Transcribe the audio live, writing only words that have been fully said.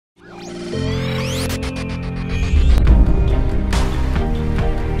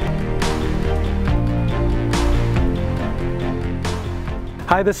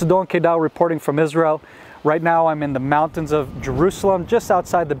Hi, this is Don Kedal reporting from Israel. Right now I'm in the mountains of Jerusalem, just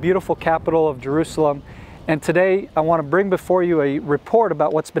outside the beautiful capital of Jerusalem. And today I want to bring before you a report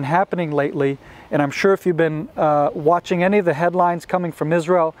about what's been happening lately. And I'm sure if you've been watching any of the headlines coming from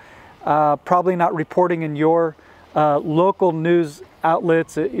Israel, probably not reporting in your local news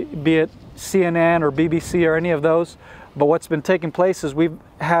outlets, be it CNN or BBC or any of those. But what's been taking place is we've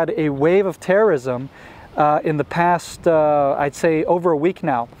had a wave of terrorism in the past, I'd say over a week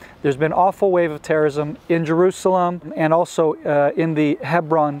now. There's been an awful wave of terrorism in Jerusalem and also in the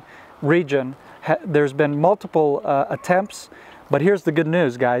Hebron region. There's been multiple attempts, but here's the good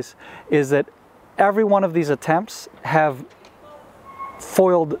news, guys, is that every one of these attempts have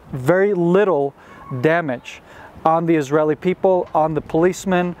foiled very little damage on the Israeli people, on the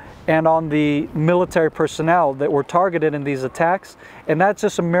policemen, and on the military personnel that were targeted in these attacks. And that's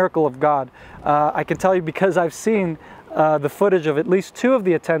just a miracle of God. I can tell you because I've seen the footage of at least 2 of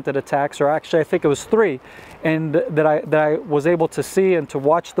the attempted attacks, or actually I think it was 3, and that I was able to see and to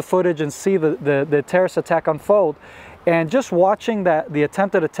watch the footage and see the terrorist attack unfold. And just watching the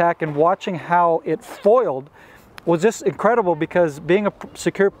attempted attack and watching how it foiled was just incredible, because being a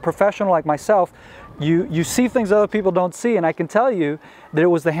security professional like myself, you see things other people don't see, and I can tell you that it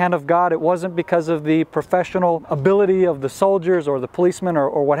was the hand of God. It wasn't because of the professional ability of the soldiers or the policemen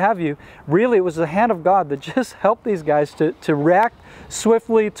or what have you. Really, it was the hand of God that just helped these guys to react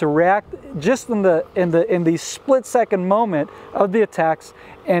swiftly, to react just in the split-second moment of the attacks,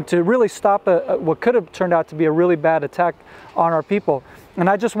 and to really stop what could have turned out to be a really bad attack on our people. And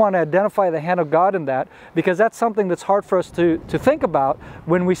I just want to identify the hand of God in that, because that's something that's hard for us to think about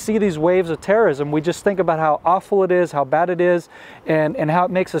when we see these waves of terrorism. We just think about how awful it is, how bad it is, and how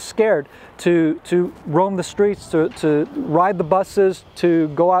it makes us scared to roam the streets, to ride the buses, to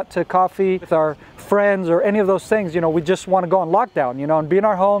go out to coffee with our friends or any of those things. You know, we just want to go on lockdown, you know, and be in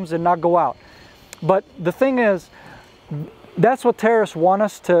our homes and not go out. But the thing is, that's what terrorists want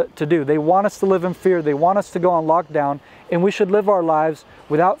us to do. They want us to live in fear. They want us to go on lockdown, and we should live our lives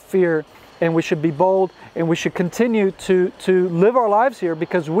without fear, and we should be bold, and we should continue to live our lives here,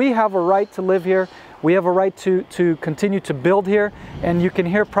 because we have a right to live here. We have a right to continue to build here. And you can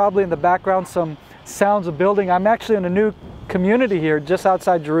hear probably in the background some sounds of building. I'm actually in a new community here just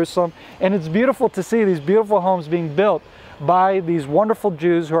outside Jerusalem, and it's beautiful to see these beautiful homes being built by these wonderful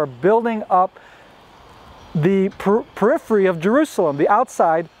Jews who are building up the periphery of Jerusalem, the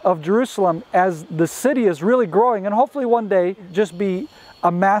outside of Jerusalem, as the city is really growing, and hopefully one day just be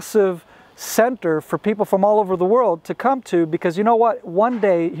a massive center for people from all over the world to come to. Because you know what, one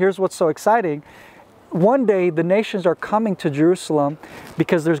day, here's what's so exciting, one day the nations are coming to Jerusalem,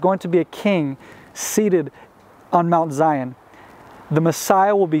 because there's going to be a king seated on Mount Zion. The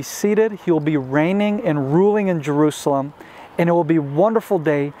Messiah will be seated, he will be reigning and ruling in Jerusalem, and it will be a wonderful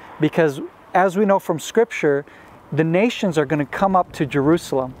day, because as we know from Scripture, the nations are going to come up to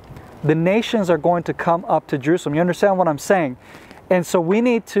Jerusalem. The nations are going to come up to Jerusalem. You understand what I'm saying? And so we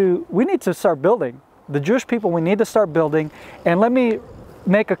need to start building. The Jewish people, we need to start building. And let me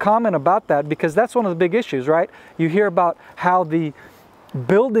make a comment about that, because that's one of the big issues, right? You hear about how the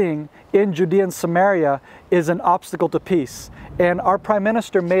building in Judea and Samaria is an obstacle to peace. And our Prime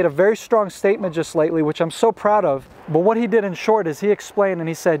Minister made a very strong statement just lately, which I'm so proud of. But what he did in short is he explained, and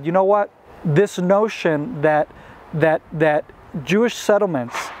he said, you know what? This notion that Jewish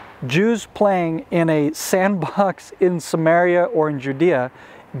settlements, Jews playing in a sandbox in Samaria or in Judea,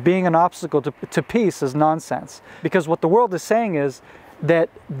 being an obstacle to peace is nonsense. Because what the world is saying is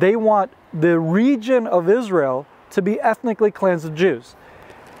that they want the region of Israel to be ethnically cleansed of Jews.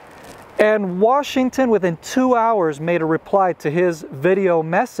 And Washington, within 2 hours, made a reply to his video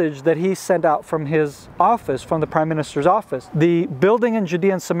message that he sent out from his office, from the Prime Minister's office. The building in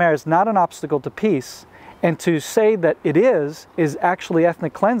Judea and Samaria is not an obstacle to peace, and to say that it is actually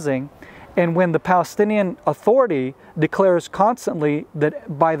ethnic cleansing. And when the Palestinian Authority declares constantly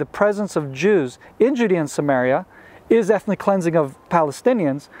that by the presence of Jews in Judea and Samaria is ethnic cleansing of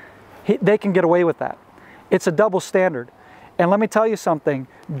Palestinians, they can get away with that. It's a double standard. And let me tell you something,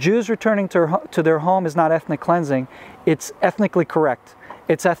 Jews returning to their home is not ethnic cleansing, it's ethnically correct,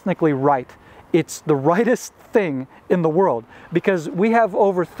 it's ethnically right. It's the rightest thing in the world, because we have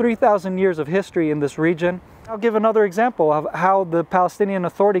over 3,000 years of history in this region. I'll give another example of how the Palestinian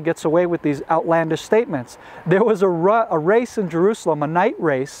Authority gets away with these outlandish statements. There was a race in Jerusalem, a night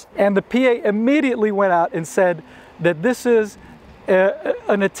race, and the PA immediately went out and said that this is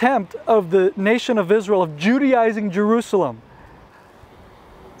an attempt of the nation of Israel of Judaizing Jerusalem.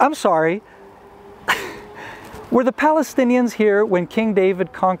 I'm sorry, were the Palestinians here when King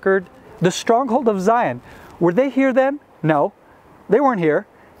David conquered the stronghold of Zion? Were they here then? No. They weren't here.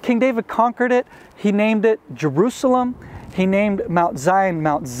 King David conquered it. He named it Jerusalem. He named Mount Zion,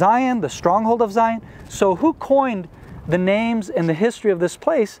 the stronghold of Zion. So who coined the names and the history of this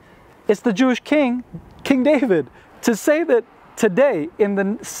place? It's the Jewish king, King David. To say that today, in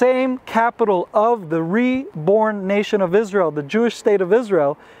the same capital of the reborn nation of Israel, the Jewish state of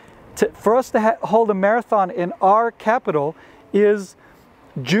Israel, for us to hold a marathon in our capital is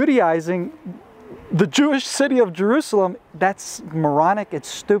Judaizing the Jewish city of Jerusalem. That's moronic, it's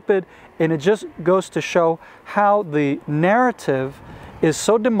stupid, and it just goes to show how the narrative is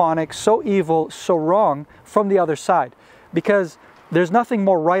so demonic, so evil, so wrong from the other side. Because there's nothing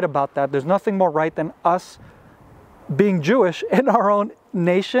more right about that. There's nothing more right than us being Jewish in our own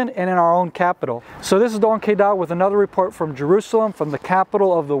nation and in our own capital. So this is Don Kedar with another report from Jerusalem, from the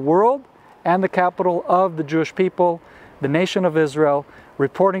capital of the world and the capital of the Jewish people, the nation of Israel,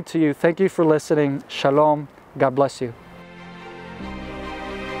 reporting to you. Thank you for listening. Shalom. God bless you.